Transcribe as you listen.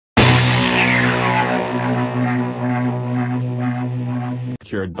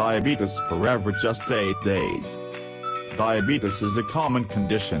cure diabetes forever just 8 days. Diabetes is a common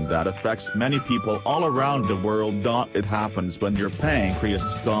condition that affects many people all around the world. It happens when your pancreas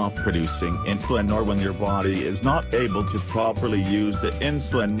stops producing insulin or when your body is not able to properly use the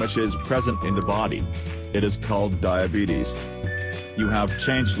insulin which is present in the body. It is called diabetes. You have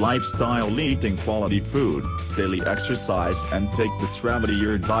changed lifestyle, eating quality food, daily exercise, and take this remedy,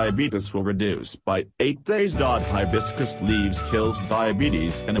 your diabetes will reduce by 8 days. Hibiscus leaves kills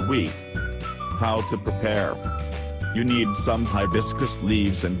diabetes in a week. How to prepare? You need some hibiscus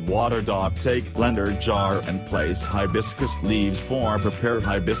leaves and water. Take blender jar and place hibiscus leaves for prepared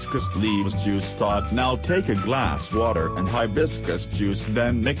hibiscus leaves juice. Now take a glass water and hibiscus juice,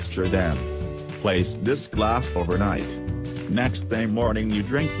 then mixture them. Place this glass overnight. Next day morning you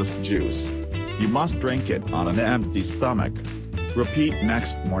drink this juice. You must drink it on an empty stomach. Repeat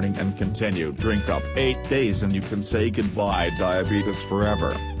next morning and continue. Drink up 8 days and you can say goodbye diabetes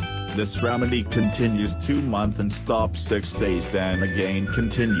forever. This remedy continues 2 months and stops 6 days, then again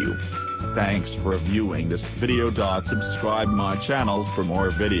continue. Thanks for viewing this video. Subscribe my channel for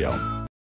more video.